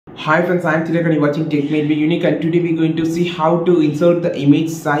Hi friends, I am Tilak and you are watching Tech Made Me Unique, and today we are going to see how to insert the image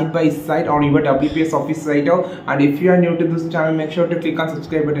side by side on your WPS Office Writer. And if you are new to this channel, make sure to click on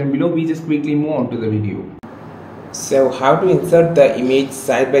subscribe button below. We just quickly move on to the video. So how to insert the image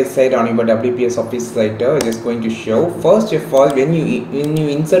side by side on your WPS Office Writer, I'm just going to show. First of all, when you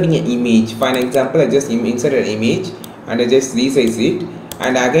inserting an image, for an example, I just insert an image and I just resize it,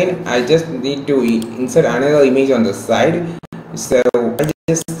 and again I just need to insert another image on the side. So I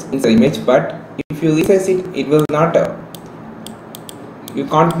just insert image, but if you resize it, it will not you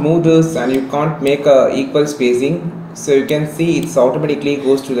can't move this and you can't make a equal spacing, so you can see it's automatically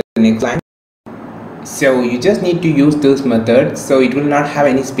goes to the next line. So you just need to use this method, so it will not have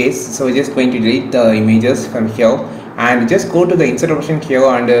any space. So we're just going to delete the images from here and just go to the insert option here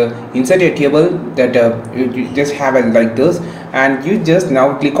and insert a table that you just have it like this, and you just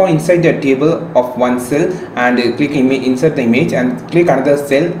now click on inside the table of one cell and click insert the image and click another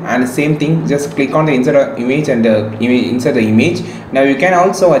cell, and same thing, just click on the insert image and insert the image. Now you can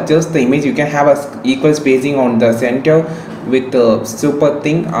also adjust the image, you can have a equal spacing on the center with the super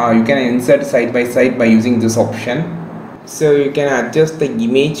thing. You can insert side by side by using this option. So you can adjust the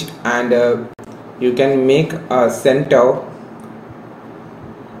image and you can make a center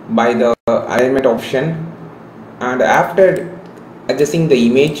by the alignment option, and after adjusting the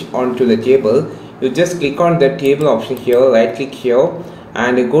image onto the table, you just click on the table option here, right click here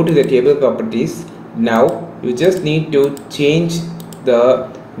and go to the table properties. Now you just need to change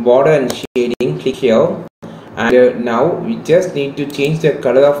the border and shading, click here, and now we just need to change the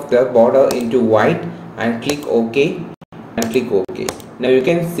color of the border into white and click OK and click OK. Now you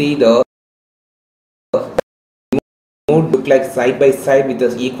can see the mode look like side by side with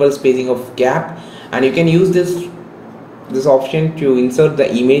the equal spacing of gap, and you can use this option to insert the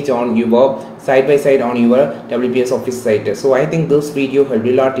image on your side by side on your WPS Office Writer. So I think this video helped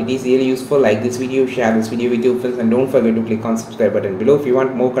a lot. It is really useful. Like this video, share this video with your friends, and don't forget to click on subscribe button below. If you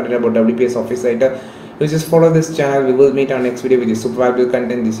want more content about WPS Office Writer, you just follow this channel. We will meet on next video with super valuable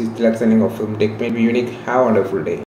content. This is Tilak signing off from Tech Made Me Unique. Have a wonderful day.